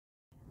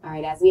All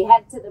right, as we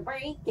head to the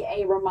break,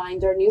 a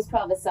reminder, News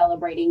 12 is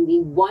celebrating the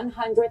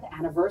 100th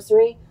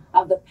anniversary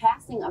of the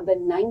passing of the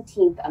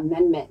 19th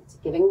Amendment,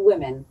 giving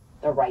women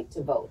the right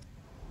to vote.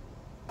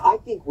 I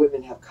think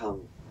women have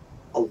come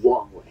a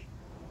long way,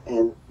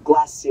 and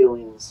glass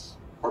ceilings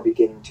are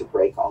beginning to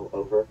break all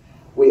over.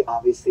 We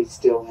obviously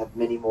still have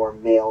many more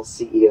male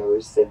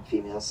CEOs than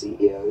female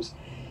CEOs,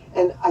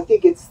 and I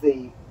think it's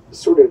the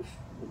sort of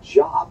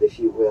job, if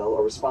you will,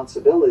 or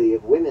responsibility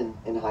of women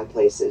in high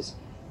places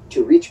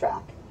to reach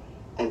back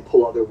and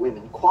pull other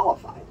women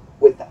qualified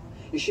with them.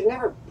 You should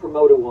never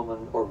promote a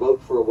woman or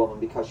vote for a woman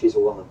because she's a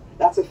woman.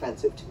 That's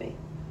offensive to me.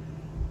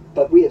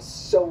 But we have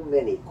so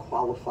many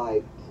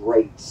qualified,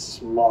 great,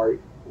 smart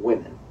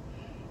women.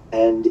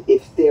 And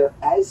if they're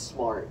as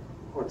smart,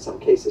 or in some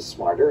cases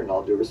smarter, and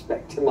all due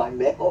respect to my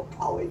male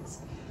colleagues,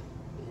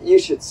 you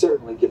should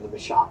certainly give them a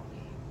shot.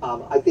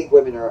 I think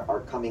women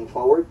are coming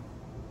forward.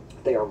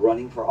 They are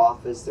running for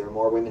office. There are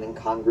more women in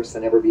Congress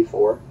than ever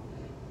before,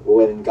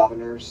 women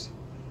governors.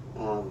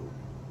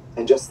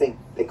 And just think,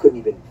 they couldn't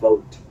even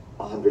vote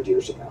 100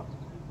 years ago.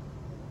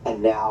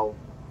 And now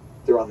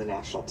they're on the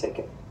national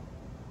ticket.